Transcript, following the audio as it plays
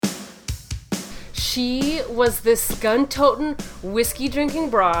She was this gun-toting, whiskey-drinking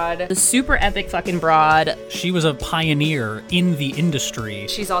broad. The super epic fucking broad. She was a pioneer in the industry.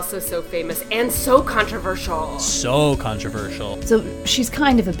 She's also so famous and so controversial. So controversial. So she's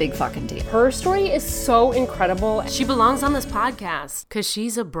kind of a big fucking deal. Her story is so incredible. She belongs on this podcast because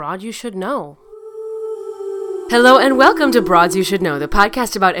she's a broad you should know. Hello and welcome to Broads You Should Know, the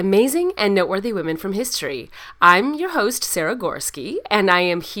podcast about amazing and noteworthy women from history. I'm your host, Sarah Gorski, and I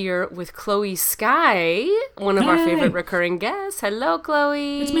am here with Chloe Sky, one of our favorite recurring guests. Hello,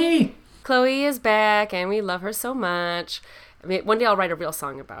 Chloe. It's me. Chloe is back, and we love her so much. I mean, one day I'll write a real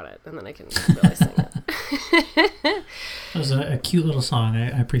song about it, and then I can really sing it. That was a cute little song.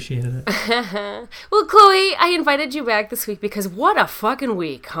 I appreciated it. Well, Chloe, I invited you back this week because what a fucking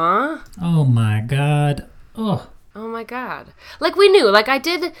week, huh? Oh my god. Oh my god. Like we knew, like I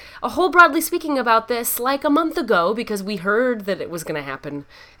did a whole Broadly Speaking about this like a month ago because we heard that it was going to happen,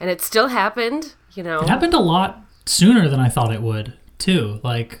 and it still happened, you know. It happened a lot sooner than I thought it would, too.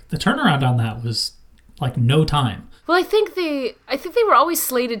 Like, the turnaround on that was, like, no time. Well, I think they were always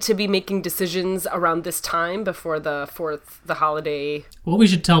slated to be making decisions around this time before the holiday. Well, we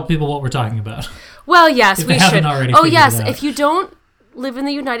should tell people what we're talking about. Well, yes, if we they should. haven't already Oh, figured yes, it out. if you don't live in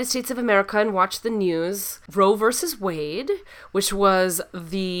the United States of America and watch the news, Roe versus Wade, which was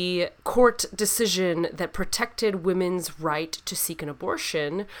the court decision that protected women's right to seek an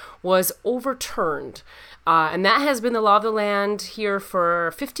abortion, was overturned. And that has been the law of the land here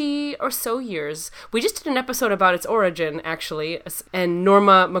for 50 or so years. We just did an episode about its origin, actually, and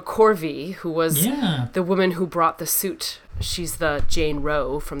Norma McCorvey, who was the woman who brought the suit. She's the Jane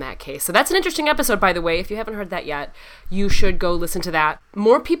Roe from that case. So that's an interesting episode, by the way. If you haven't heard that yet, you should go listen to that.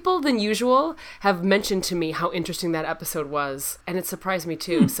 More people than usual have mentioned to me how interesting that episode was, and it surprised me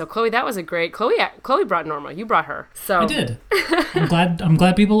too. So Chloe, that was a great. Chloe brought Norma. You brought her. So I did. I'm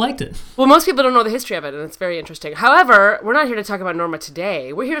glad people liked it. Well, most people don't know the history of it, and it's very interesting. However, we're not here to talk about Norma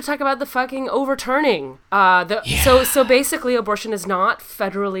today. We're here to talk about the fucking overturning. So basically, abortion is not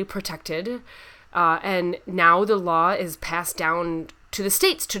federally protected. And now the law is passed down to the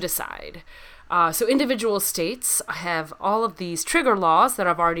states to decide. So individual states have all of these trigger laws that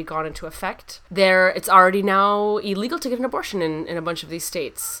have already gone into effect. It's already now illegal to get an abortion in a bunch of these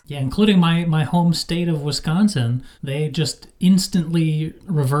states. Yeah, including my home state of Wisconsin. They just instantly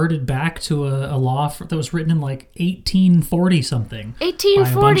reverted back to a law that was written in like 1840-something.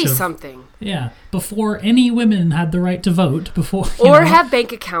 1840-something. Yeah, before any women had the right to vote, have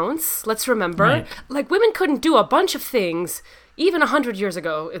bank accounts, let's remember. Right. Like, women couldn't do a bunch of things even 100 years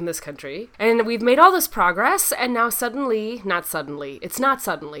ago in this country. And we've made all this progress, and now it's not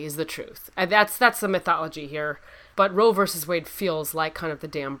suddenly is the truth. And that's the mythology here. But Roe versus Wade feels like kind of the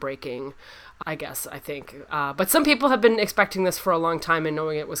dam breaking, I think. But some people have been expecting this for a long time and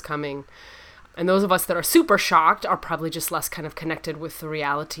knowing it was coming. And those of us that are super shocked are probably just less kind of connected with the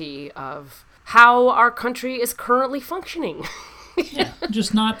reality of how our country is currently functioning. Yeah,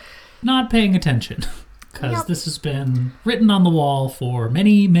 just not paying attention. Because this has been written on the wall for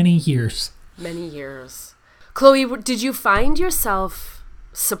many, many years. Many years. Chloe, did you find yourself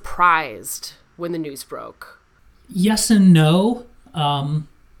surprised when the news broke? Yes and no.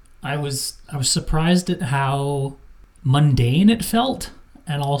 I was surprised at how mundane it felt,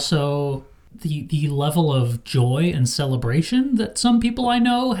 and also the level of joy and celebration that some people I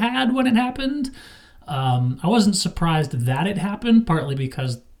know had when it happened. I wasn't surprised that it happened, partly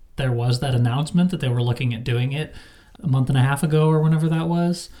because there was that announcement that they were looking at doing it a month and a half ago or whenever that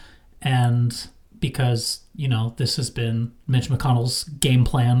was. And because, this has been Mitch McConnell's game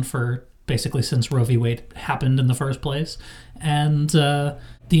plan for basically since Roe v. Wade happened in the first place. And the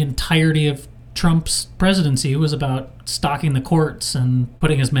entirety of Trump's presidency was about stocking the courts and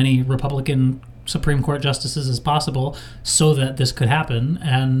putting as many Republican Supreme Court justices as possible so that this could happen,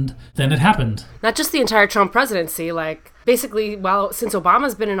 and then it happened. Not just the entire Trump presidency, like basically, since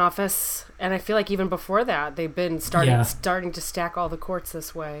Obama's been in office, and I feel like even before that, they've been starting to stack all the courts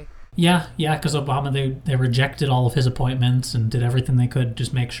this way. Yeah, because Obama, they rejected all of his appointments and did everything they could to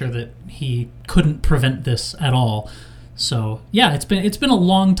just make sure that he couldn't prevent this at all. So yeah, it's been a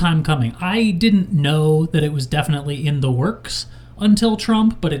long time coming. I didn't know that it was definitely in the works until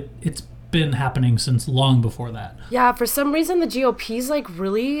Trump, but it's been happening since long before that. Yeah, for some reason the GOP's like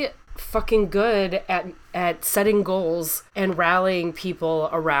really fucking good at setting goals and rallying people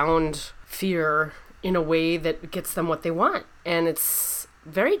around fear in a way that gets them what they want, and it's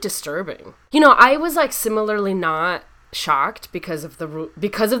very disturbing. I was like similarly not shocked because of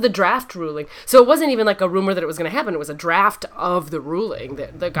the draft ruling. So it wasn't even like a rumor that it was going to happen. It was a draft of the ruling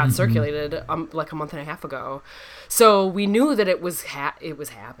that got circulated like a month and a half ago. So we knew that it was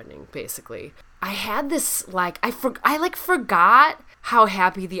happening, basically. I had this, like, I forgot how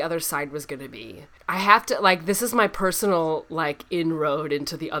happy the other side was going to be. I have to, like, this is my personal, like, inroad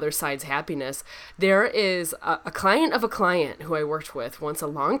into the other side's happiness. There is a client of a client who I worked with once a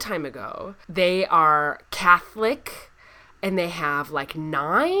long time ago. They are Catholic, and they have, like,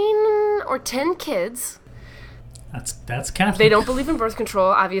 9 or 10 kids. That's Catholic. They don't believe in birth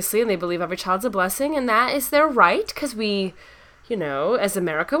control, obviously, and they believe every child's a blessing, and that is their right, because we, you know, as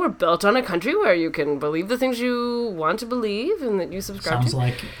America, we're built on a country where you can believe the things you want to believe and that you subscribe to. Sounds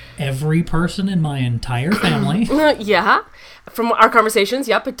like every person in my entire family. Yeah. From our conversations,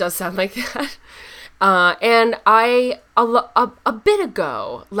 yep, it does sound like that. And a bit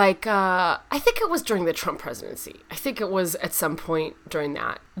ago, like, I think it was during the Trump presidency. I think it was at some point during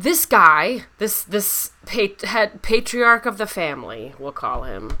that. This guy, this patriarch of the family, we'll call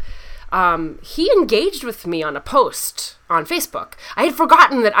him, he engaged with me on a post on Facebook. I had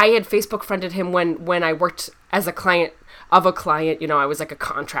forgotten that I had Facebook friended him when I worked as a client of a client. You know, I was like a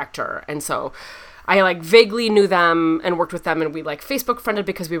contractor. And so I like vaguely knew them and worked with them, and we like Facebook friended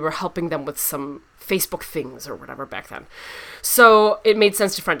because we were helping them with some Facebook things or whatever back then. So it made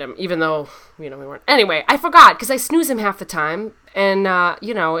sense to friend him, even though, you know, we weren't. Anyway, I forgot because I snooze him half the time, and,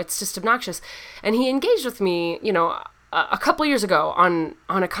 you know, it's just obnoxious. And he engaged with me, you know, a couple years ago on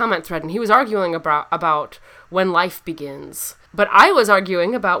a comment thread, and he was arguing about when life begins. But I was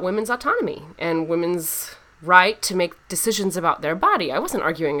arguing about women's autonomy and women's right to make decisions about their body. I wasn't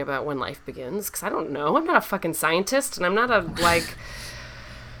arguing about when life begins, because I don't know. I'm not a fucking scientist, and I'm not a, like...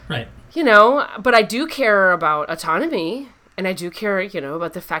 Right. You know, but I do care about autonomy, and I do care, you know,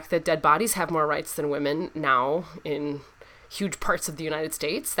 about the fact that dead bodies have more rights than women now in huge parts of the United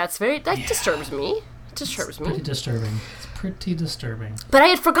States. That disturbs me. It disturbs me. Pretty disturbing. It's pretty disturbing. But I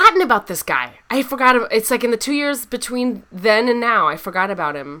had forgotten about this guy. It's like in the 2 years between then and now, I forgot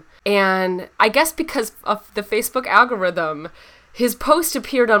about him. And I guess because of the Facebook algorithm, his post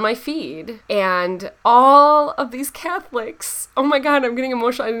appeared on my feed, and all of these Catholics, oh my God, I'm getting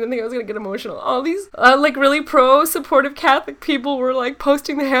emotional. I didn't think I was going to get emotional. All these like really supportive Catholic people were like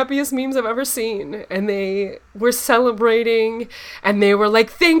posting the happiest memes I've ever seen. And they were celebrating, and they were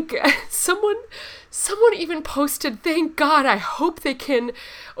like, someone even posted, "Thank God, I hope they can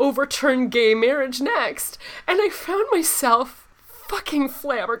overturn gay marriage next." And I found myself fucking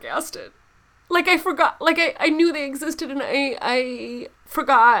flabbergasted. Like, I forgot, like, I knew they existed, and I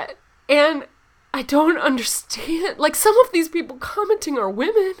forgot. And I don't understand. Like, some of these people commenting are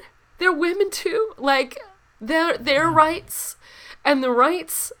women. They're women, too. Like, their rights and the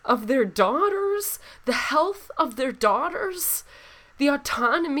rights of their daughters, the health of their daughters, the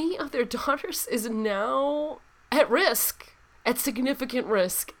autonomy of their daughters is now at risk, at significant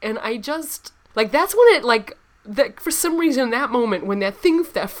risk. And I just, like, that's when it, like, that for some reason, that moment when that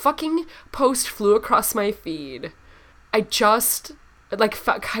fucking post flew across my feed, I just, like,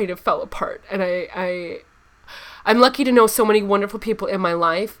 kind of fell apart. And I'm lucky to know so many wonderful people in my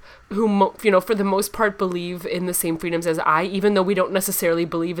life who, you know, for the most part believe in the same freedoms as I, even though we don't necessarily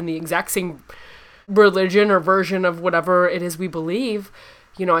believe in the exact same religion or version of whatever it is we believe.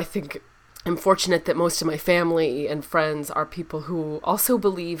 You know, I think I'm fortunate that most of my family and friends are people who also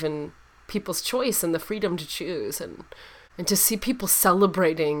believe in people's choice and the freedom to choose, and to see people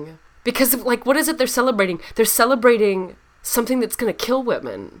celebrating, because like, what is it they're celebrating? They're celebrating something that's going to kill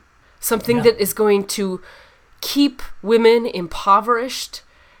women, something that is going to keep women impoverished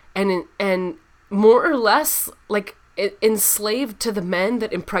and more or less like enslaved to the men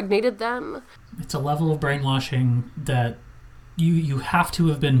that impregnated them. It's a level of brainwashing that you have to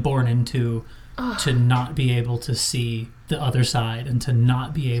have been born into to not be able to see the other side and to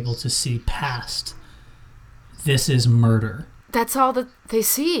not be able to see past this is murder. That's all that they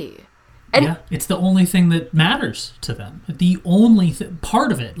see. And yeah, it's the only thing that matters to them. The only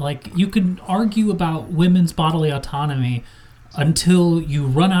part of it. Like, you can argue about women's bodily autonomy until you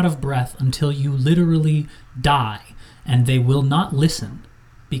run out of breath, until you literally die, and they will not listen,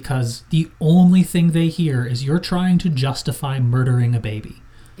 because the only thing they hear is you're trying to justify murdering a baby.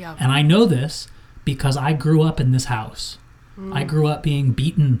 Yeah. And I know this because I grew up in this house. I grew up being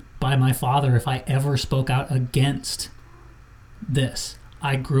beaten by my father if I ever spoke out against this.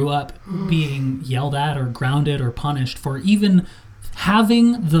 I grew up being yelled at or grounded or punished for even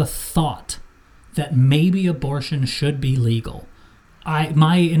having the thought that maybe abortion should be legal.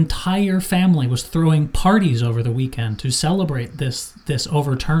 My entire family was throwing parties over the weekend to celebrate this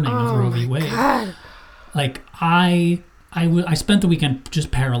overturning of Roe v. Wade. God. Like, I spent the weekend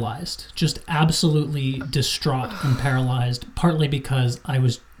just paralyzed, just absolutely distraught and paralyzed, partly because I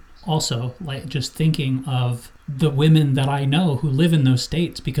was also, like, just thinking of the women that I know who live in those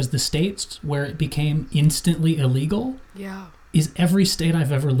states, because the states where it became instantly illegal is every state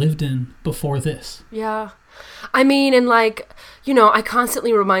I've ever lived in before this. Yeah. I mean, and like, you know, I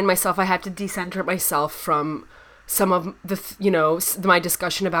constantly remind myself I have to decenter myself from some of the, my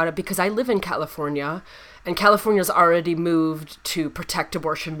discussion about it, because I live in California, and California's already moved to protect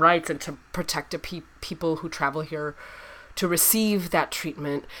abortion rights and to protect people who travel here to receive that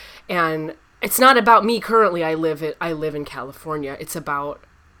treatment. And it's not about me currently. I live in California. It's about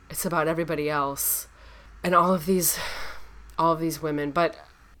everybody else and all of these women. But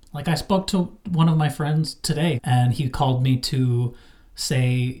like, I spoke to one of my friends today, and he called me to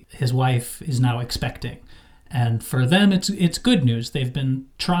say his wife is now expecting. And for them, it's good news. They've been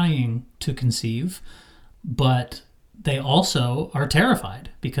trying to conceive, but they also are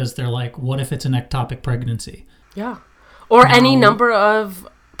terrified because they're like, what if it's an ectopic pregnancy? Yeah. Or any number of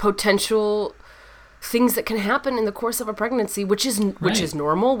potential things that can happen in the course of a pregnancy, which is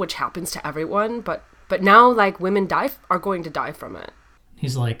normal, which happens to everyone. But now, like, women are going to die from it.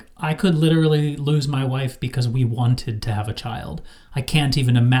 He's like, I could literally lose my wife because we wanted to have a child. I can't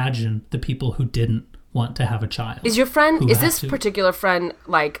even imagine the people who didn't want to have a child. Is this particular friend,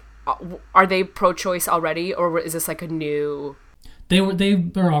 like, are they pro-choice already, or is this like a new? They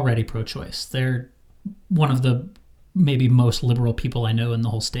were already pro-choice. They're one of the maybe most liberal people I know in the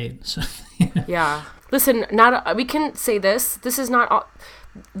whole state. So, yeah. Listen, we can say this. This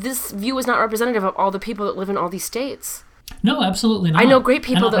view is not representative of all the people that live in all these states. No, absolutely not. I know great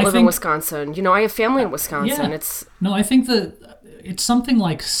people that live in Wisconsin. You know, I have family in Wisconsin. Yeah. I think that it's something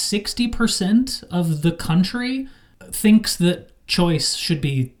like 60% of the country thinks that choice should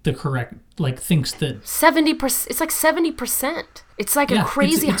be the correct, like, thinks that 70%. It's like 70%. It's like a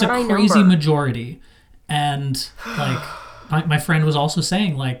crazy high number. It's a crazy majority. And like my friend was also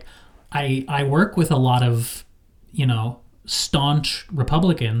saying, like, I work with a lot of, staunch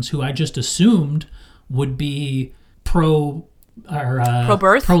Republicans who I just assumed would be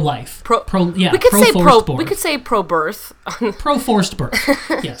pro-birth, pro-life, we could say pro-birth, pro-forced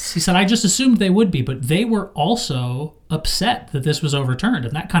birth. Yes, he said, I just assumed they would be, but they were also upset that this was overturned,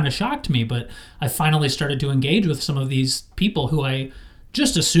 and that kind of shocked me. But I finally started to engage with some of these people who I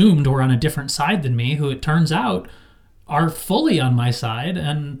just assumed were on a different side than me, who it turns out are fully on my side,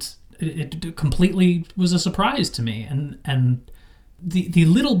 and it completely was a surprise to me. And the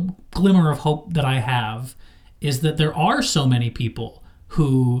little glimmer of hope that I have is that there are so many people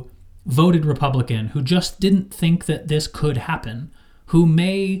who voted Republican, who just didn't think that this could happen, who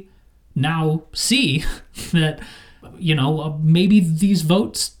may now see that, maybe these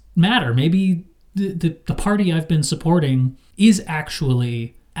votes matter. Maybe the party I've been supporting is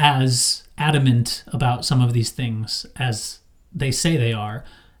actually as adamant about some of these things as they say they are.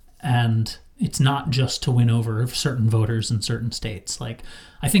 And it's not just to win over certain voters in certain states. Like,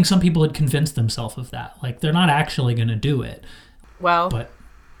 I think some people had convinced themselves of that. Like, they're not actually going to do it. Well, but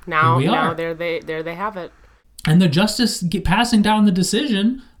now there they have it. And the justice passing down the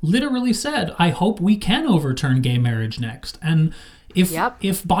decision literally said, I hope we can overturn gay marriage next. And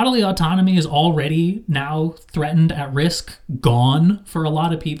if bodily autonomy is already now threatened, at risk, gone for a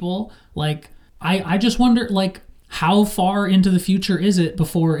lot of people, like, I just wonder, like, how far into the future is it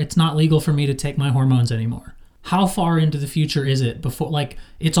before it's not legal for me to take my hormones anymore? How far into the future is it before, like,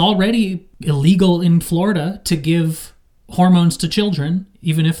 it's already illegal in Florida to give hormones to children,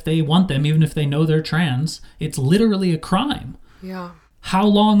 even if they want them, even if they know they're trans. It's literally a crime. Yeah. How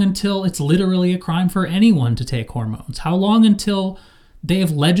long until it's literally a crime for anyone to take hormones? How long until they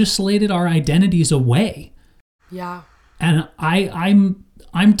have legislated our identities away? Yeah. And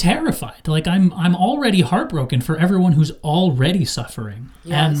I'm terrified. Like, I'm already heartbroken for everyone who's already suffering.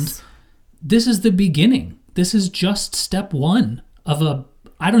 Yes. And this is the beginning. This is just step one of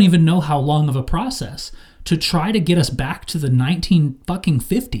I don't even know how long of a process to try to get us back to the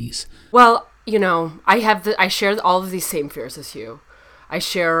 1950s. Well, I share all of these same fears as you. I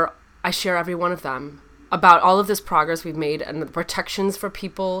share every one of them, about all of this progress we've made and the protections for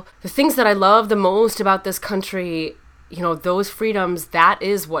people. The things that I love the most about this country, those freedoms, that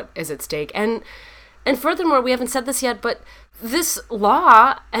is what is at stake. And furthermore, we haven't said this yet, but this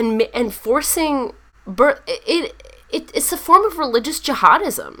law and forcing birth, it's a form of religious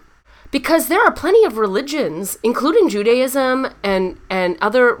jihadism. Because there are plenty of religions, including Judaism and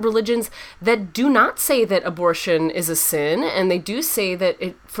other religions, that do not say that abortion is a sin, and they do say that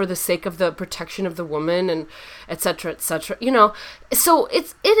it for the sake of the protection of the woman, and et cetera, et cetera. So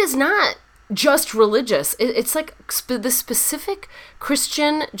it is not just religious. It's like the specific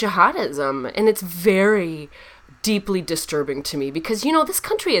Christian jihadism, and it's very deeply disturbing to me because, this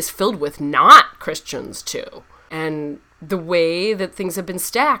country is filled with not Christians too. And the way that things have been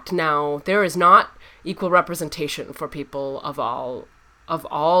stacked now, there is not equal representation for people of all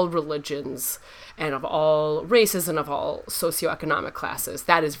religions and of all races and of all socioeconomic classes.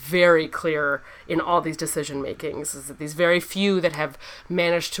 That is very clear in all these decision makings, is that these very few that have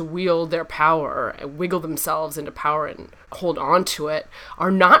managed to wield their power and wiggle themselves into power and hold on to it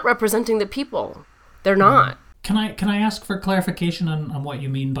are not representing the people. They're not. Can I ask for clarification on what you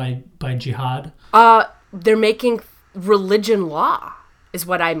mean by jihad? They're making religion law is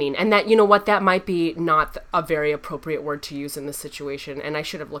what I mean. And that, that might be not a very appropriate word to use in this situation. And I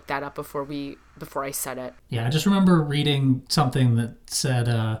should have looked that up before I said it. Yeah, I just remember reading something that said,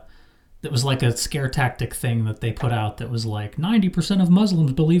 that was like a scare tactic thing that they put out that was like 90% of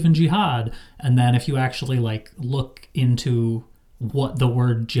Muslims believe in jihad. And then if you actually look into what the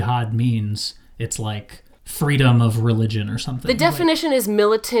word jihad means, it's like freedom of religion or something. The definition is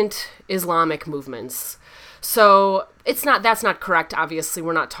militant Islamic movements. So that's not correct. Obviously,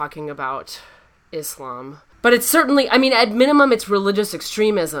 we're not talking about Islam, but it's certainly, at minimum, it's religious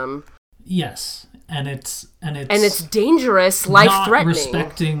extremism. Yes. And it's dangerous,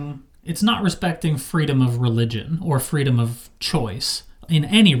 life-threatening. It's not respecting freedom of religion or freedom of choice in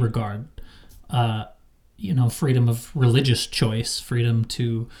any regard. Freedom of religious choice, freedom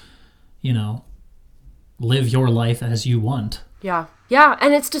to, live your life as you want. Yeah. Yeah,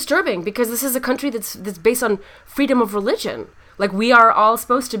 and it's disturbing because this is a country that's based on freedom of religion. Like, we are all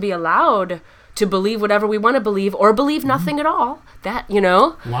supposed to be allowed to believe whatever we want to believe or believe nothing at all. That,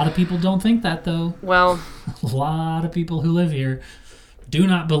 A lot of people don't think that, though. Well, a lot of people who live here do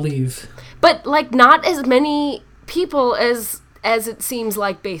not believe. But, not as many people as it seems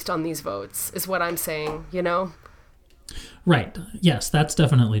like based on these votes is what I'm saying, Right. Yes, that's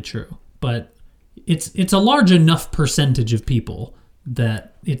definitely true. But it's a large enough percentage of people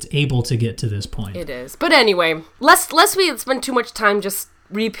that it's able to get to this point. It is. But anyway, lest we spend too much time just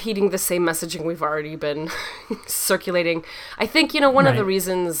repeating the same messaging we've already been circulating. I think, one of the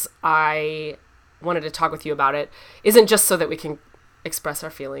reasons I wanted to talk with you about it isn't just so that we can express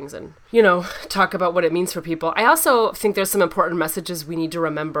our feelings and, talk about what it means for people. I also think there's some important messages we need to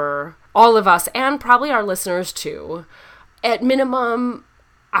remember, all of us, and probably our listeners too. At minimum,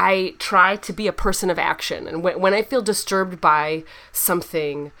 I try to be a person of action. And when I feel disturbed by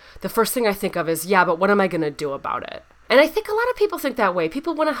something, the first thing I think of is, but what am I going to do about it? And I think a lot of people think that way.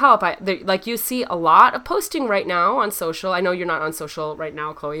 People want to help. You see a lot of posting right now on social. I know you're not on social right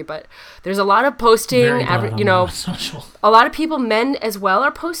now, Chloe, but there's a lot of posting. A lot of people, men as well,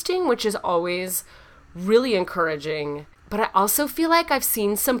 are posting, which is always really encouraging. But I also feel like I've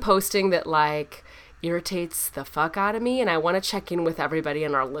seen some posting that irritates the fuck out of me, and I want to check in with everybody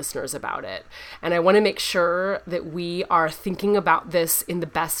and our listeners about it. And I want to make sure that we are thinking about this in the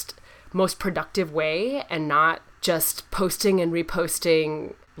best, most productive way and not just posting and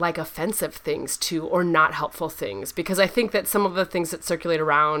reposting offensive things too, or not helpful things, because I think that some of the things that circulate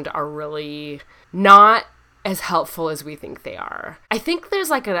around are really not as helpful as we think they are. I think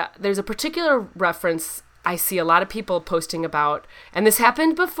there's a particular reference I see a lot of people posting about, and this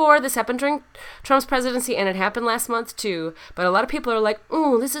happened before, this happened during Trump's presidency, and it happened last month too, but a lot of people are like,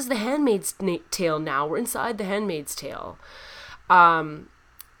 oh, this is the Handmaid's Tale now. We're inside the Handmaid's Tale. And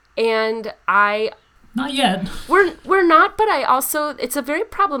Not yet. We're not, but I also, it's a very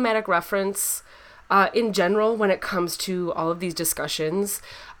problematic reference in general when it comes to all of these discussions.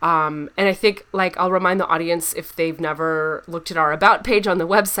 And I think, I'll remind the audience, if they've never looked at our About page on the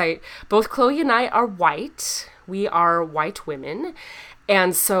website, both Chloe and I are white. We are white women.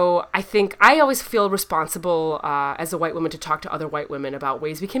 And so I think I always feel responsible as a white woman to talk to other white women about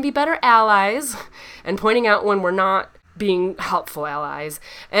ways we can be better allies and pointing out when we're not being helpful allies.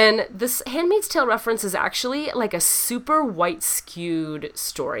 And this Handmaid's Tale reference is actually a super white skewed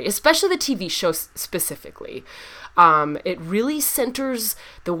story, especially the TV show specifically. It really centers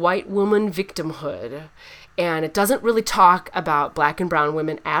the white woman victimhood, and it doesn't really talk about black and brown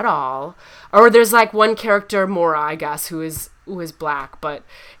women at all. Or there's one character, Mora, I guess, who is black, but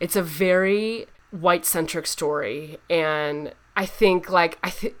it's a very white-centric story. And I think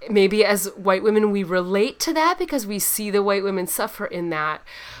maybe as white women we relate to that because we see the white women suffer in that,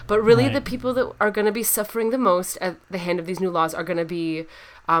 but really the people that are going to be suffering the most at the hand of these new laws are going to be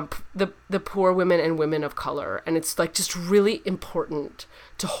the poor women and women of color. And it's just really important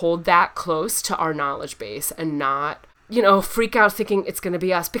to hold that close to our knowledge base and not freak out thinking it's going to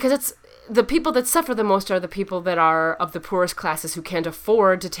be us, because it's the people that suffer the most are the people that are of the poorest classes, who can't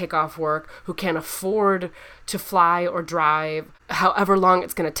afford to take off work, who can't afford to fly or drive however long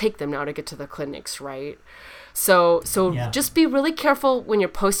it's going to take them now to get to the clinics, right? So Yeah. just be really careful when you're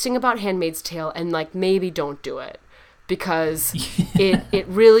posting about Handmaid's Tale, and like maybe don't do it, because it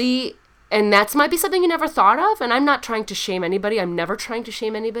really, and that's might be something you never thought of. And I'm not trying to shame anybody. I'm never trying to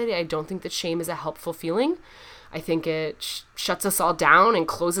shame anybody. I don't think that shame is a helpful feeling. I think it shuts us all down and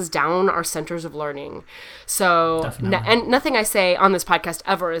closes down our centers of learning. So, Definitely. and nothing I say on this podcast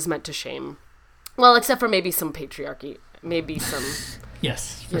ever is meant to shame. Well, except for maybe some patriarchy, maybe some,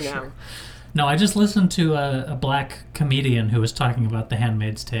 Yes, for you know. sure. No, I just listened to a black comedian who was talking about The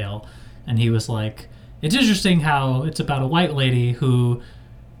Handmaid's Tale, and he was like, it's interesting how it's about a white lady who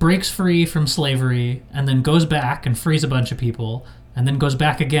breaks free from slavery and then goes back and frees a bunch of people, and then goes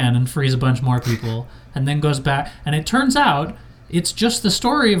back again and frees a bunch more people, and then goes back. And it turns out it's just the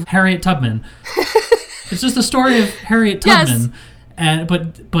story of Harriet Tubman. It's just the story of Harriet Yes. Tubman. And,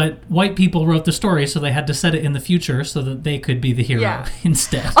 but white people wrote the story, so they had to set it in the future so that they could be the hero Yeah.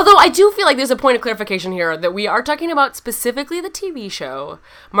 instead. Although I do feel like there's a point of clarification here that we are talking about specifically the TV show.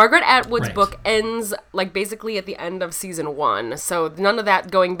 Margaret Atwood's Right. book ends like basically at the end of season 1. So none of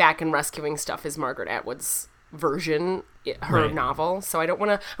that going back and rescuing stuff is Margaret Atwood's version, her Right. novel. So I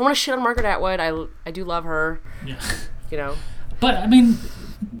want to shit on Margaret Atwood. I do love her, Yeah. you know. But, I mean,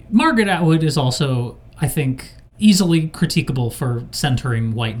 Margaret Atwood is also, I think, easily critiquable for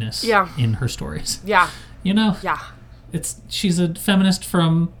centering whiteness Yeah. in her stories. Yeah. You know? Yeah. She's a feminist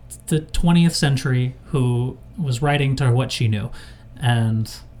from the 20th century who was writing to what she knew.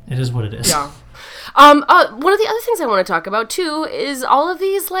 And it is what it is. Yeah. One of the other things I want to talk about too is all of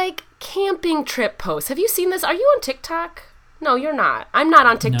these like camping trip posts. Have you seen this? Are you on TikTok? No, you're not. I'm not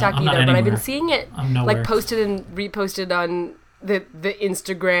on TikTok I'm not either, but I've been anywhere. seeing it I'm nowhere. like posted and reposted on the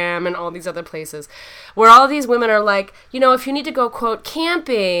Instagram and all these other places where all these women are like, you know, if you need to go, quote,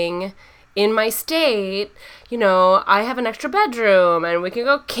 camping in my state, you know, I have an extra bedroom and we can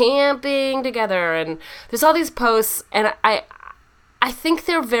go camping together. And there's all these posts, and I think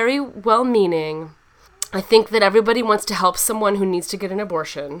they're very well-meaning. I think that everybody wants to help someone who needs to get an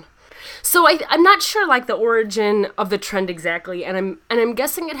abortion. So I'm not sure like the origin of the trend exactly, and I'm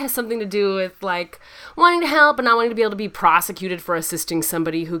guessing it has something to do with like wanting to help and not wanting to be able to be prosecuted for assisting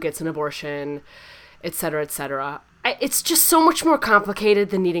somebody who gets an abortion, et cetera, et cetera. It's just so much more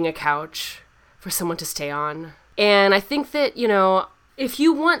complicated than needing a couch for someone to stay on. And I think that, you know, if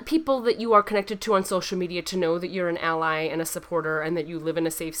you want people that you are connected to on social media to know that you're an ally and a supporter and that you live in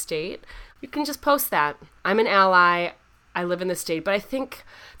a safe state, you can just post that. I'm an ally. I live in the state. But I think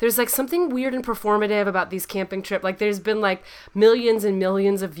there's like something weird and performative about these camping trips. Like there's been like millions and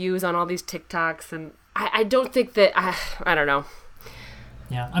millions of views on all these TikToks. And I don't think that, I don't know.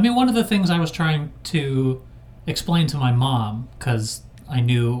 Yeah. I mean, one of the things I was trying to explain to my mom, because I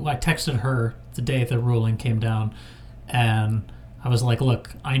texted her the day the ruling came down, and I was like, look,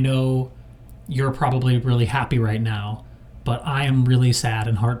 I know you're probably really happy right now, but I am really sad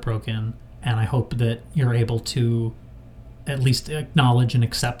and heartbroken, and I hope that you're able to at least acknowledge and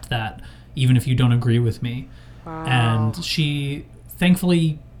accept that, even if you don't agree with me. Wow. And she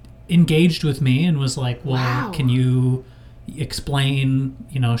thankfully engaged with me and was like, well, Wow. can you explain,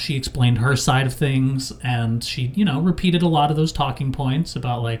 she explained her side of things, and she, repeated a lot of those talking points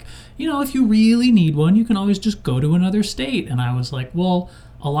about like, if you really need one, you can always just go to another state. And I was like, well,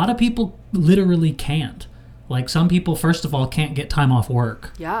 a lot of people literally can't. Like, some people, first of all, can't get time off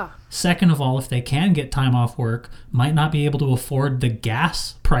work. Yeah. Second of all, if they can get time off work, might not be able to afford the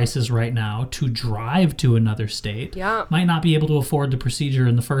gas prices right now to drive to another state. Yeah. Might not be able to afford the procedure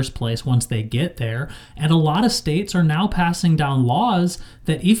in the first place once they get there. And a lot of states are now passing down laws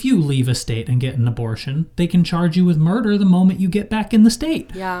that if you leave a state and get an abortion, they can charge you with murder the moment you get back in the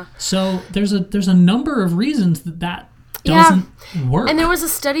state. Yeah. So there's a number of reasons that doesn't work. And there was a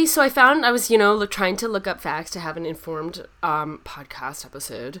study, so I was, trying to look up facts to have an informed podcast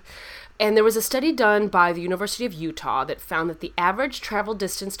episode. And there was a study done by the University of Utah that found that the average travel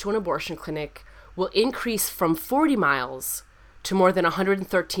distance to an abortion clinic will increase from 40 miles to more than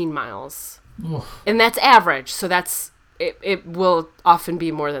 113 miles. Oof. And that's average, so it will often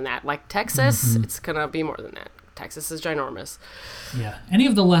be more than that. Like Texas, it's going to be more than that. Texas is ginormous. Yeah. Any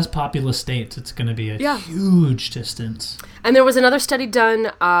of the less populous states, it's going to be a huge distance. And there was another study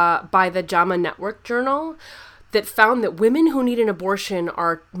done by the JAMA Network Journal that found that women who need an abortion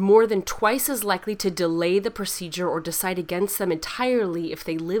are more than twice as likely to delay the procedure or decide against them entirely if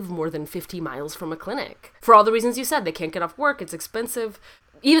they live more than 50 miles from a clinic. For all the reasons you said, they can't get off work, it's expensive.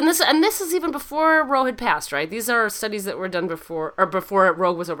 This is even before Roe had passed, right? These are studies that were done before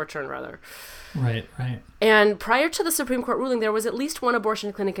Roe was overturned, rather. Right. And prior to the Supreme Court ruling, there was at least one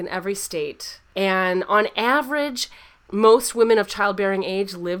abortion clinic in every state. And on average, most women of childbearing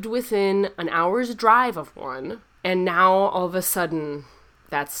age lived within an hour's drive of one. And now, all of a sudden,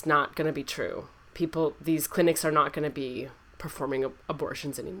 that's not going to be true. These clinics are not going to be performing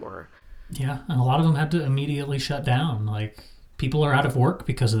abortions anymore. Yeah, and a lot of them had to immediately shut down. Like, people are out of work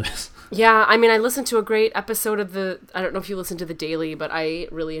because of this. Yeah, I mean, I listened to a great episode of I don't know if you listen to The Daily, but I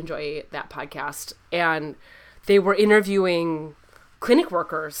really enjoy that podcast. And they were interviewing clinic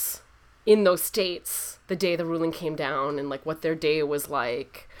workers in those states the day the ruling came down and like what their day was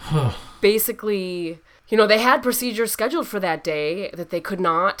like. Basically, they had procedures scheduled for that day that they could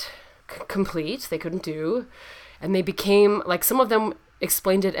not complete, they couldn't do. And they became, like, some of them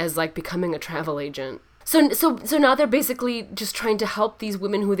explained it as like becoming a travel agent. So now they're basically just trying to help these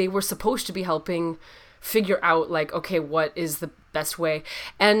women who they were supposed to be helping figure out, like, okay, what is the best way?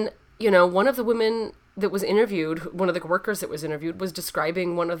 And, one of the women that was interviewed, one of the workers that was interviewed, was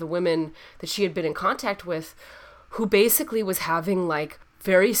describing one of the women that she had been in contact with who basically was having, like,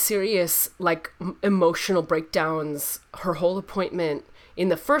 very serious, like, emotional breakdowns her whole appointment in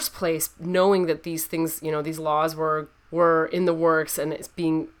the first place, knowing that these things, these laws were in the works and it's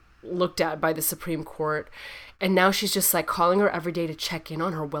being looked at by the Supreme Court. And now she's just like calling her every day to check in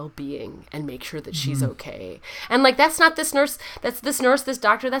on her well-being and make sure that she's okay. And like, that's not this nurse, this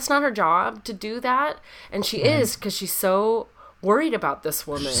doctor, that's not her job to do that. And she is, because she's so worried about this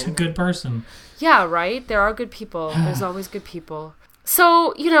woman. She's a good person. Yeah, right? There are good people. There's always good people.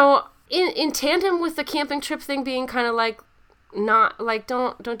 So, in tandem with the camping trip thing being kind of like, not like,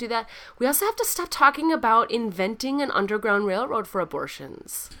 don't do that, we also have to stop talking about inventing an underground railroad for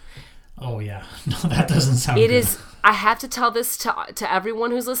abortions. Oh yeah, no, that doesn't sound It good. is. I have to tell this to everyone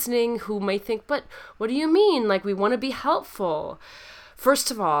who's listening who may think, but what do you mean? Like, we want to be helpful.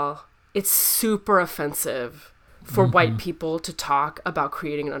 First of all, it's super offensive for white people to talk about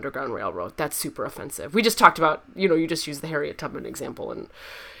creating an underground railroad. That's super offensive. We just talked about, you just used the Harriet Tubman example, and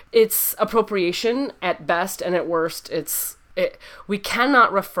it's appropriation at best, and at worst, we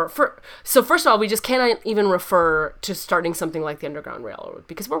cannot so first of all, we just cannot even refer to starting something like the Underground Railroad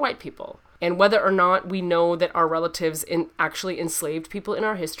because we're white people. And whether or not we know that our relatives actually enslaved people in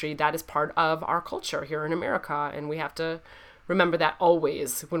our history, that is part of our culture here in America. And we have to remember that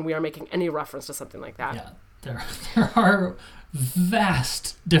always when we are making any reference to something like that. Yeah, there are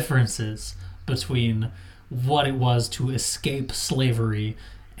vast differences between what it was to escape slavery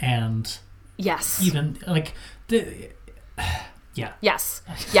and Yes. even like yeah. Yes.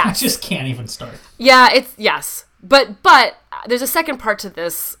 I just can't even start. Yeah, yes. But there's a second part to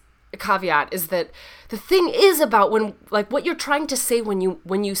this caveat, is that the thing is about when, like, what you're trying to say when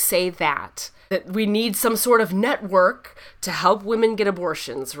you say that we need some sort of network to help women get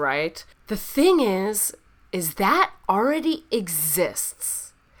abortions, right? The thing is that already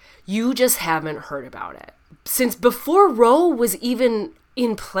exists. You just haven't heard about it. Since before Roe was even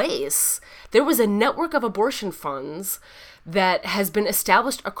in place, there was a network of abortion funds that has been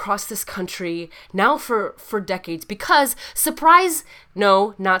established across this country now for decades because,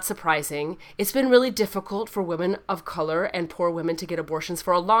 not surprising, it's been really difficult for women of color and poor women to get abortions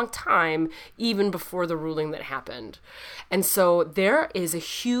for a long time, even before the ruling that happened. And so there is a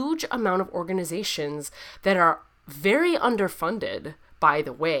huge amount of organizations that are very underfunded, by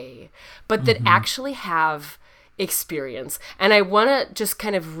the way, but that actually have experience. And I want to just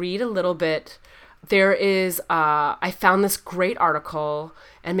kind of read a little bit. There is, I found this great article,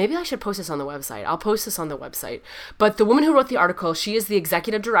 and maybe I should post this on the website. I'll post this on the website. But the woman who wrote the article, she is the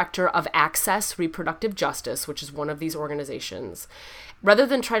executive director of Access Reproductive Justice, which is one of these organizations. Rather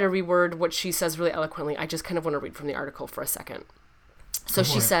than try to reword what she says really eloquently, I just kind of want to read from the article for a second. So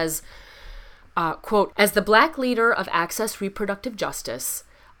she says, quote, "As the Black leader of Access Reproductive Justice,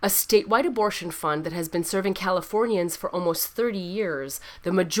 a statewide abortion fund that has been serving Californians for almost 30 years,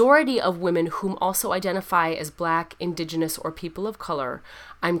 the majority of women whom also identify as Black, Indigenous, or people of color,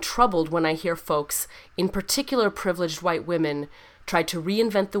 I'm troubled when I hear folks, in particular privileged white women, try to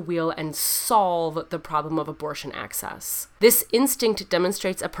reinvent the wheel and solve the problem of abortion access. This instinct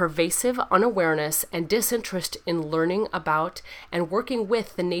demonstrates a pervasive unawareness and disinterest in learning about and working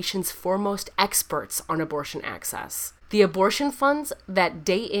with the nation's foremost experts on abortion access. The abortion funds that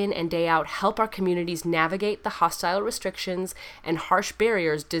day in and day out help our communities navigate the hostile restrictions and harsh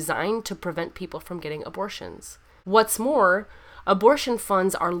barriers designed to prevent people from getting abortions. What's more, abortion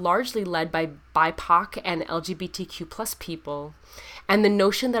funds are largely led by BIPOC and LGBTQ+ people, and the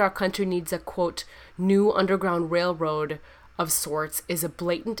notion that our country needs a, quote, new underground railroad of sorts is a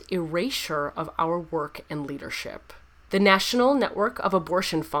blatant erasure of our work and leadership. The National Network of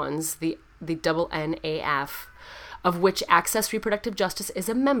Abortion Funds, the NNAF, of which Access Reproductive Justice is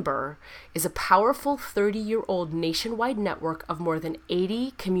a member, is a powerful 30-year-old nationwide network of more than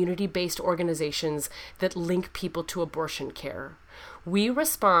 80 community-based organizations that link people to abortion care. We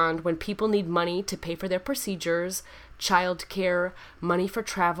respond when people need money to pay for their procedures, childcare, money for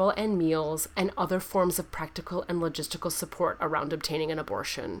travel and meals, and other forms of practical and logistical support around obtaining an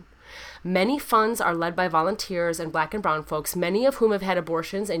abortion. Many funds are led by volunteers and Black and brown folks, many of whom have had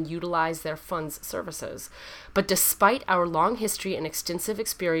abortions and utilize their funds' services. But despite our long history and extensive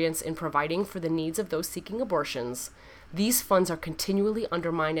experience in providing for the needs of those seeking abortions, these funds are continually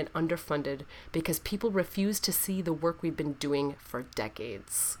undermined and underfunded because people refuse to see the work we've been doing for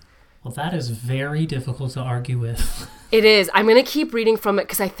decades. Well, that is very difficult to argue with. It is. I'm going to keep reading from it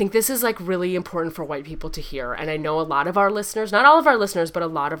because I think this is like really important for white people to hear. And I know a lot of our listeners, not all of our listeners, but a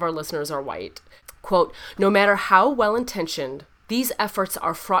lot of our listeners are white. Quote, no matter how well-intentioned, these efforts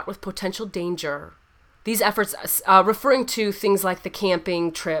are fraught with potential danger. These efforts, referring to things like the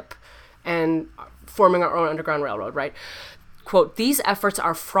camping trip and forming our own underground railroad, right? Quote, these efforts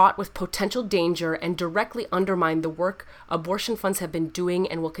are fraught with potential danger and directly undermine the work abortion funds have been doing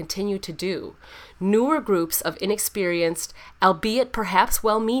and will continue to do. Newer groups of inexperienced, albeit perhaps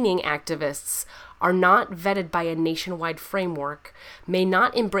well-meaning activists are not vetted by a nationwide framework, may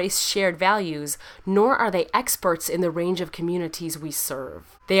not embrace shared values, nor are they experts in the range of communities we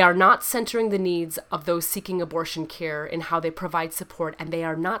serve. They are not centering the needs of those seeking abortion care in how they provide support, and they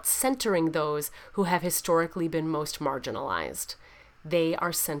are not centering those who have historically been most marginalized. They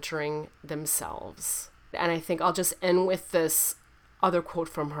are centering themselves. And I think I'll just end with this other quote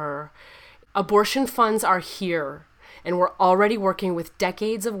from her. Abortion funds are here, and we're already working with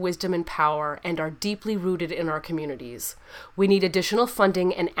decades of wisdom and power and are deeply rooted in our communities. We need additional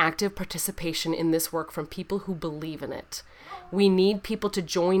funding and active participation in this work from people who believe in it. We need people to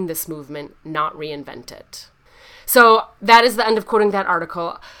join this movement, not reinvent it. So that is the end of quoting that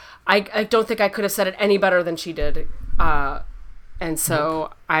article. I don't think I could have said it any better than she did. And so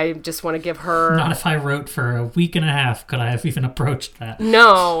nope. I just want to give her... Not if I wrote for a week and a half could I have even approached that.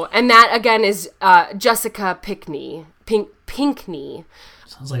 No. And that, again, is Jessica Pinkney. Pinkney.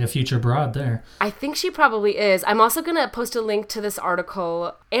 Sounds like a future broad there. I think she probably is. I'm also going to post a link to this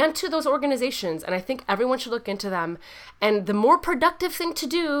article and to those organizations, and I think everyone should look into them. And the more productive thing to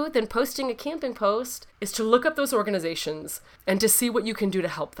do than posting a camping post is to look up those organizations and to see what you can do to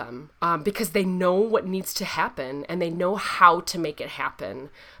help them, because they know what needs to happen and they know how to make it happen.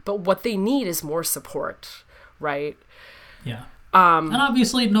 But what they need is more support, right? Yeah. And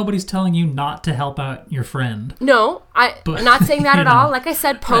obviously nobody's telling you not to help out your friend. No, I'm not saying that at all. Like I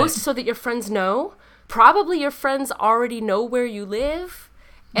said, post right. So that your friends know. Probably your friends already know where you live.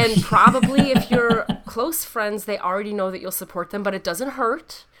 And probably if you're close friends, they already know that you'll support them. But it doesn't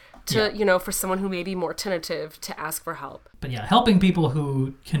hurt to, for someone who may be more tentative to ask for help. But yeah, helping people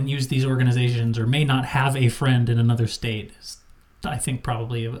who can use these organizations or may not have a friend in another state is, I think,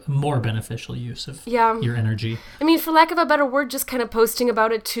 probably a more beneficial use of your energy. I mean, for lack of a better word, just kind of posting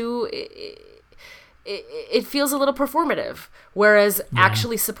about it too, it feels a little performative. Whereas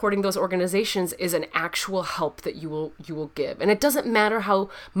actually supporting those organizations is an actual help that you will give. And it doesn't matter how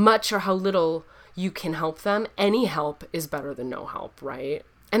much or how little you can help them. Any help is better than no help, right?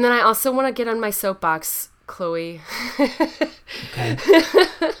 And then I also want to get on my soapbox, Chloe. Okay.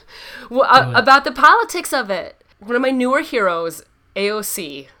 About the politics of it. One of my newer heroes,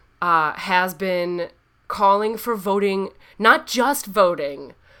 AOC, has been calling for voting, not just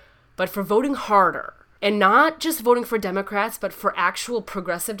voting, but for voting harder. And not just voting for Democrats, but for actual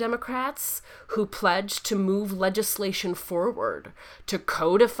progressive Democrats who pledged to move legislation forward, to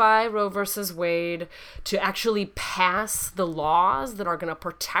codify Roe versus Wade, to actually pass the laws that are going to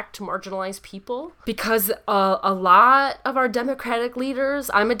protect marginalized people. Because a lot of our Democratic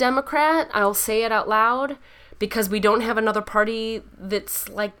leaders, I'm a Democrat, I'll say it out loud, because we don't have another party that's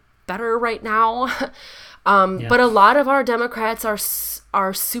like better right now. But a lot of our Democrats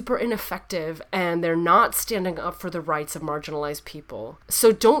are super ineffective, and they're not standing up for the rights of marginalized people.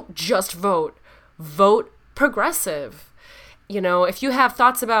 So don't just vote progressive. If you have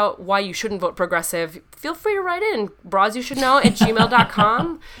thoughts about why you shouldn't vote progressive, feel free to write in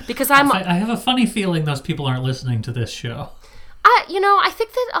brawsyoushouldknow@gmail.com, because I have a funny feeling those people aren't listening to this show. I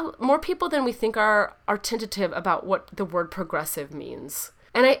think that more people than we think are tentative about what the word progressive means.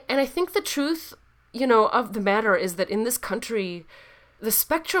 And I think the truth, of the matter is that in this country, the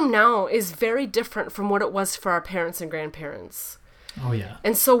spectrum now is very different from what it was for our parents and grandparents. Oh, yeah.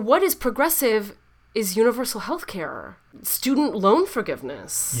 And so what is progressive is universal health care, student loan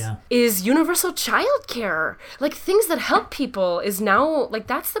forgiveness, is universal child care. Like, things that help people is now, like,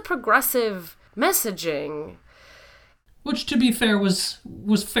 that's the progressive messaging. Which, to be fair, was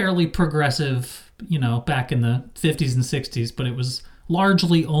fairly progressive, back in the 50s and 60s, but it was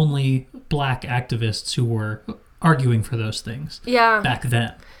largely only black activists who were arguing for those things back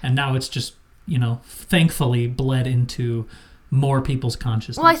then. And now it's just, thankfully bled into more people's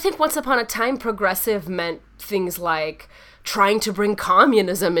consciousness. Well, I think once upon a time, progressive meant things like trying to bring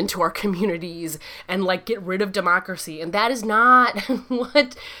communism into our communities and like get rid of democracy, and that is not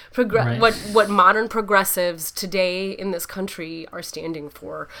what modern progressives today in this country are standing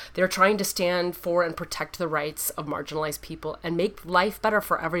for. They're trying to stand for and protect the rights of marginalized people and make life better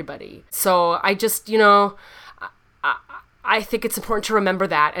for everybody. So I just, I think it's important to remember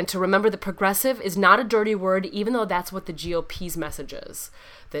that, and to remember that progressive is not a dirty word, even though that's what the GOP's message is.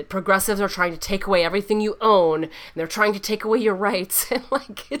 That progressives are trying to take away everything you own, and they're trying to take away your rights. And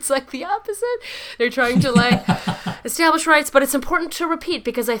it's like the opposite. They're trying to establish rights, but it's important to repeat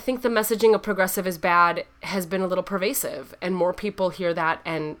because I think the messaging of progressive is bad has been a little pervasive, and more people hear that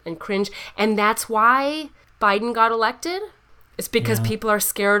and cringe. And that's why Biden got elected. It's because people are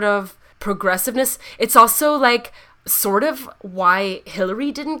scared of progressiveness. It's also sort of why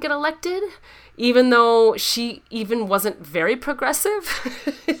Hillary didn't get elected, even though she even wasn't very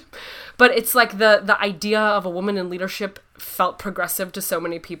progressive. But it's like the idea of a woman in leadership felt progressive to so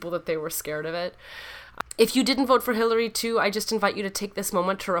many people that they were scared of it. If you didn't vote for Hillary too, I just invite you to take this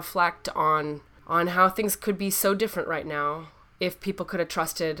moment to reflect on how things could be so different right now if people could have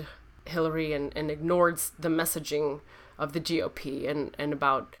trusted Hillary and ignored the messaging of the GOP and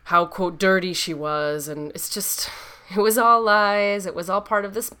about how, quote, dirty she was. And it's just, it was all lies. It was all part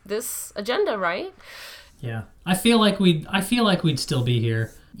of this agenda, right? Yeah. I feel like we'd still be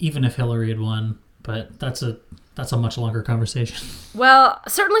here even if Hillary had won, but that's a much longer conversation. Well,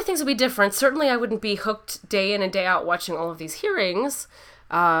 certainly things would be different. Certainly I wouldn't be hooked day in and day out watching all of these hearings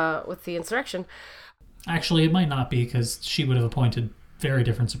with the insurrection. Actually, it might not be, because she would have appointed very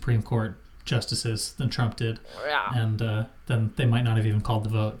different Supreme Court justices than Trump did. Yeah. And then they might not have even called the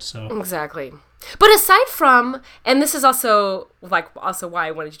vote. So exactly. But aside from, and this is also why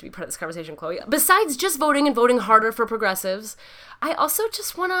I wanted you to be part of this conversation, Chloe, besides just voting and voting harder for progressives, I also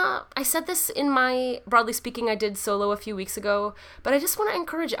just want to, I said this in my Broadly Speaking I did solo a few weeks ago, but I just want to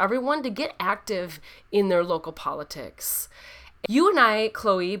encourage everyone to get active in their local politics. You and I,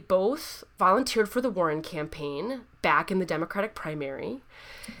 Chloe, both volunteered for the Warren campaign back in the Democratic primary.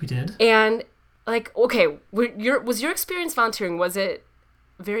 We did. And okay, was your experience volunteering, was it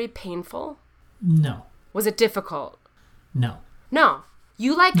very painful? No. Was it difficult? No.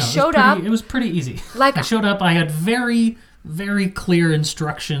 You showed up. It was pretty easy. I showed up. I had very, very clear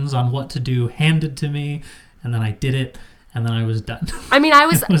instructions on what to do handed to me, and then I did it, and then I was done. I mean,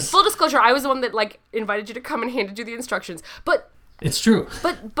 full disclosure, I was the one that invited you to come and handed you the instructions. But it's true.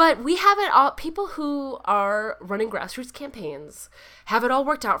 But we have it all. People who are running grassroots campaigns have it all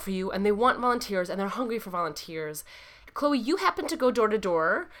worked out for you, and they want volunteers, and they're hungry for volunteers. Chloe, you happened to go door to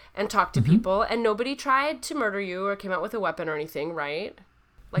door and talk to people, and nobody tried to murder you or came out with a weapon or anything, right?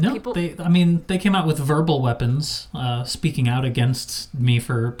 No, they came out with verbal weapons, speaking out against me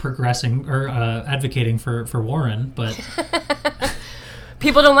for progressing or advocating for Warren, but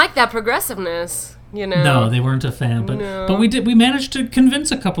people don't like that progressiveness. No, they weren't a fan, but we managed to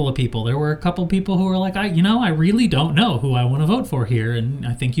convince a couple of people. There were a couple of people who were like, I really don't know who I want to vote for here, and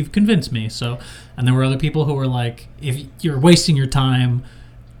I think you've convinced me. So, and there were other people who were like, if you're wasting your time,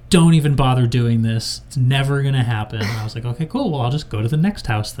 don't even bother doing this. It's never going to happen. And I was like, okay, cool. Well, I'll just go to the next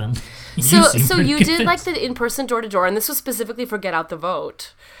house then. So you did the in-person door-to-door, and this was specifically for Get Out the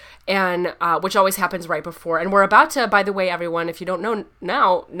Vote, and which always happens right before. And we're about to, by the way, everyone, if you don't know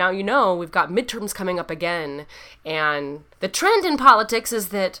now you know, we've got midterms coming up again. And the trend in politics is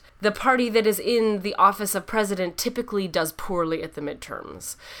that the party that is in the office of president typically does poorly at the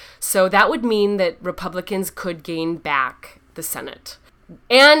midterms. So that would mean that Republicans could gain back the Senate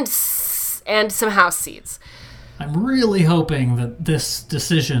and some House seats. I'm really hoping that this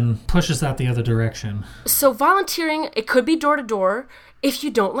decision pushes that the other direction. So volunteering, it could be door to door. If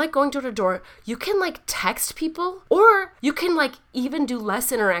you don't like going door to door, you can text people, or you can even do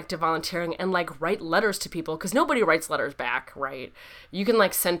less interactive volunteering and write letters to people, because nobody writes letters back, right? You can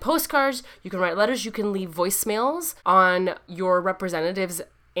send postcards, you can write letters, you can leave voicemails on your representatives'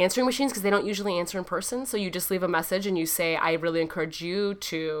 answering machines, because they don't usually answer in person. So you just leave a message and you say, I really encourage you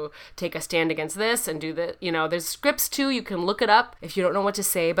to take a stand against this and do the, there's scripts too. You can look it up if you don't know what to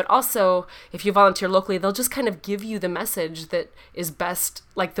say. But also, if you volunteer locally, they'll just kind of give you the message that is best,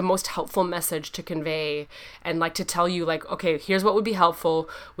 the most helpful message to convey, and to tell you okay, here's what would be helpful.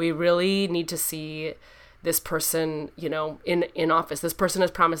 We really need to see this person, in office, this person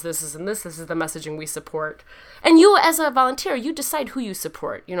has promised this is the messaging we support. And you as a volunteer, you decide who you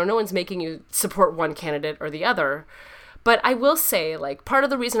support. No one's making you support one candidate or the other. But I will say, part of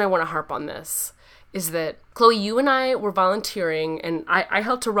the reason I want to harp on this is that, Chloe, you and I were volunteering, and I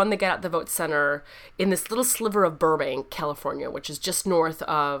helped to run the Get Out the Vote Center in this little sliver of Burbank, California, which is just north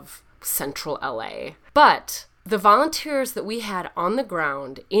of central LA. But the volunteers that we had on the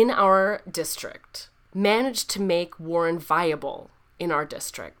ground in our district managed to make Warren viable in our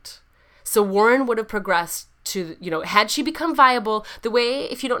district. So Warren would have progressed to, had she become viable, the way,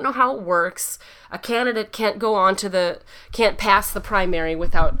 if you don't know how it works, a candidate can't pass the primary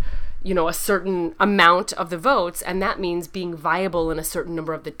without, a certain amount of the votes, and that means being viable in a certain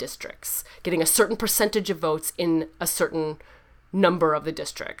number of the districts, getting a certain percentage of votes in a certain number of the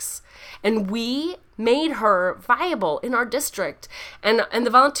districts. And we made her viable in our district. And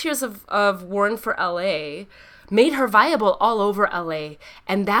the volunteers of Warren for LA made her viable all over LA.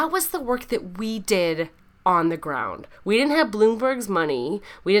 And that was the work that we did on the ground. We didn't have Bloomberg's money.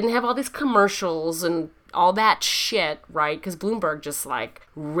 We didn't have all these commercials and all that shit, right? Because Bloomberg just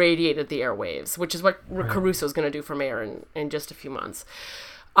radiated the airwaves, which is what Caruso's going to do for mayor in just a few months.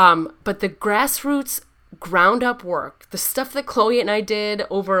 But the grassroots ground up work, the stuff that Chloe and I did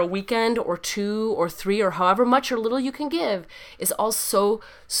over a weekend or 2 or 3 or however much or little you can give, is all so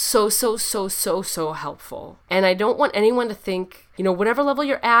helpful. And I don't want anyone to think, whatever level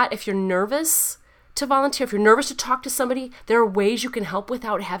you're at, if you're nervous to volunteer, if you're nervous to talk to somebody, there are ways you can help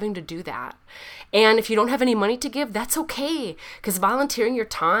without having to do that. And if you don't have any money to give, that's okay, because volunteering your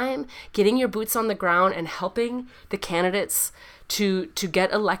time, getting your boots on the ground, and helping the candidates to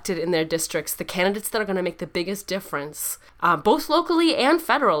get elected in their districts, the candidates that are going to make the biggest difference, both locally and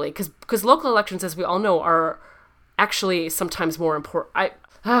federally, because local elections, as we all know, are actually sometimes more important.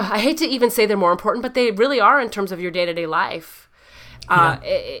 I hate to even say they're more important, but they really are in terms of your day-to-day life.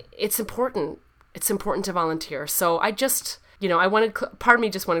 It's important. It's important to volunteer. So I just, part of me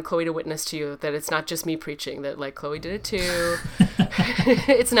just wanted Chloe to witness to you that it's not just me preaching, that Chloe did it too.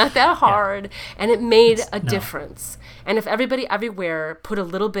 It's not that hard. And it made a difference. And if everybody everywhere put a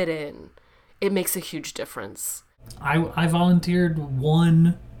little bit in, it makes a huge difference. I volunteered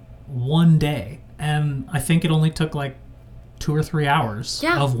one day, and I think it only took 2 or 3 hours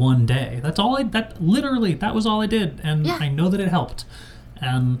of one day. That was all I did. And I know that it helped.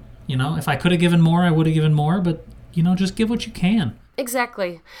 And if I could have given more, I would have given more, but, just give what you can.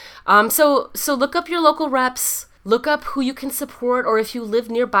 Exactly. So look up your local reps, look up who you can support, or if you live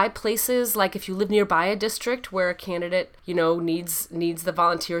nearby places, if you live nearby a district where a candidate, needs the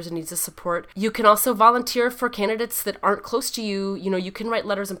volunteers and needs the support. You can also volunteer for candidates that aren't close to you. You can write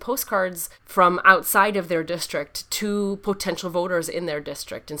letters and postcards from outside of their district to potential voters in their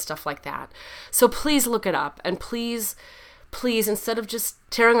district and stuff like that. So please look it up, and please, instead of just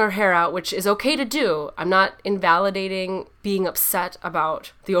tearing our hair out, which is okay to do, I'm not invalidating being upset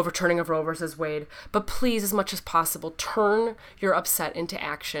about the overturning of Roe versus Wade, but please, as much as possible, turn your upset into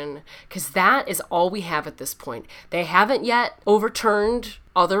action, because that is all we have at this point. They haven't yet overturned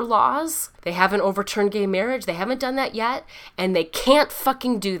other laws. They haven't overturned gay marriage. They haven't done that yet, and they can't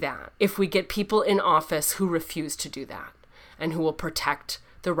fucking do that if we get people in office who refuse to do that and who will protect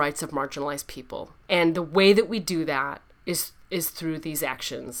the rights of marginalized people. And the way that we do that is through these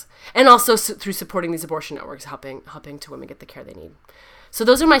actions, and also through supporting these abortion networks, helping to women get the care they need. So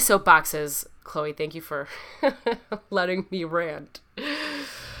those are my soapboxes. Chloe, thank you for letting me rant.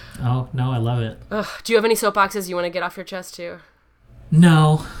 Oh, no, I love it. Do you have any soapboxes you want to get off your chest too?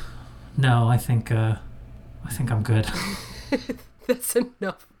 No, I think I'm good. That's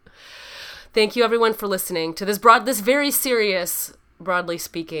enough. Thank you, everyone, for listening to this very serious, broadly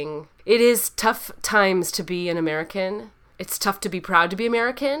speaking. It is tough times to be an American. It's tough to be proud to be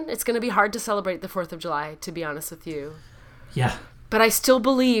American. It's going to be hard to celebrate the 4th of July, to be honest with you. Yeah. But I still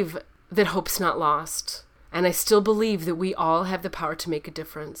believe that hope's not lost. And I still believe that we all have the power to make a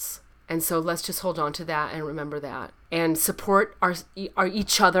difference. And so let's just hold on to that and remember that. And support our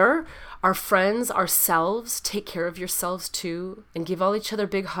each other, our friends, ourselves. Take care of yourselves too. And give all each other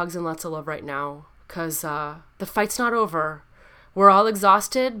big hugs and lots of love right now. Because the fight's not over. We're all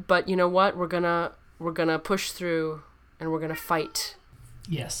exhausted, but you know what? We're gonna push through. And we're going to fight.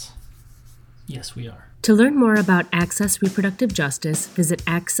 Yes, we are. To learn more about Access Reproductive Justice, visit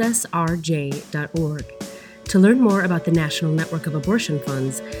accessrj.org. To learn more about the National Network of Abortion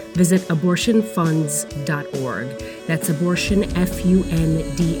Funds, visit abortionfunds.org. That's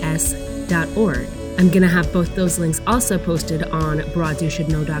abortionfunds.org. I'm going to have both those links also posted on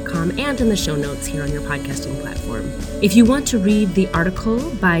broadsyoushouldknow.com and in the show notes here on your podcasting platform. If you want to read the article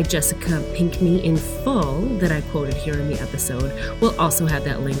by Jessica Pinckney in full that I quoted here in the episode, we'll also have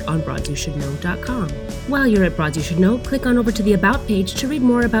that link on broadsyoushouldknow.com. While you're at Broads You Should Know, click on over to the About page to read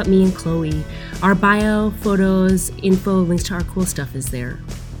more about me and Chloe. Our bio, photos, info, links to our cool stuff is there.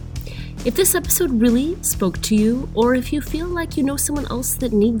 If this episode really spoke to you, or if you feel like you know someone else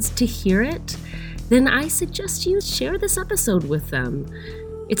that needs to hear it, then I suggest you share this episode with them.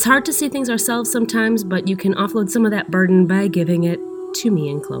 It's hard to say things ourselves sometimes, but you can offload some of that burden by giving it to me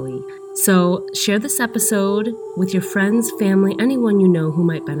and Chloe. So share this episode with your friends, family, anyone you know who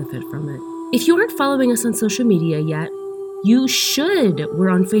might benefit from it. If you aren't following us on social media yet, you should.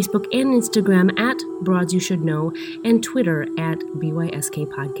 We're on Facebook and Instagram at Broads You Should Know and Twitter at BYSK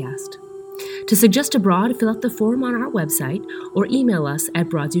Podcast. To suggest a broad, fill out the form on our website or email us at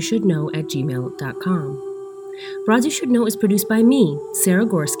broadsyoushouldknow@gmail.com. Broads You Should Know is produced by me, Sarah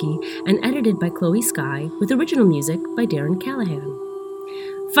Gorski, and edited by Chloe Skye, with original music by Darren Callahan.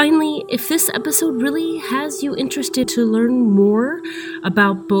 Finally, if this episode really has you interested to learn more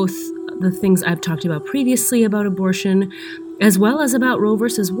about both the things I've talked about previously about abortion, as well as about Roe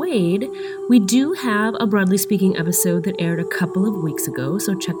versus Wade, we do have a Broadly Speaking episode that aired a couple of weeks ago,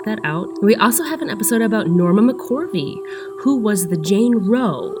 so check that out. We also have an episode about Norma McCorvey, who was the Jane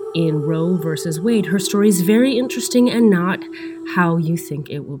Roe in Roe versus Wade. Her story is very interesting and not how you think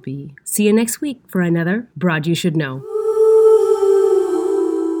it will be. See you next week for another Broad You Should Know.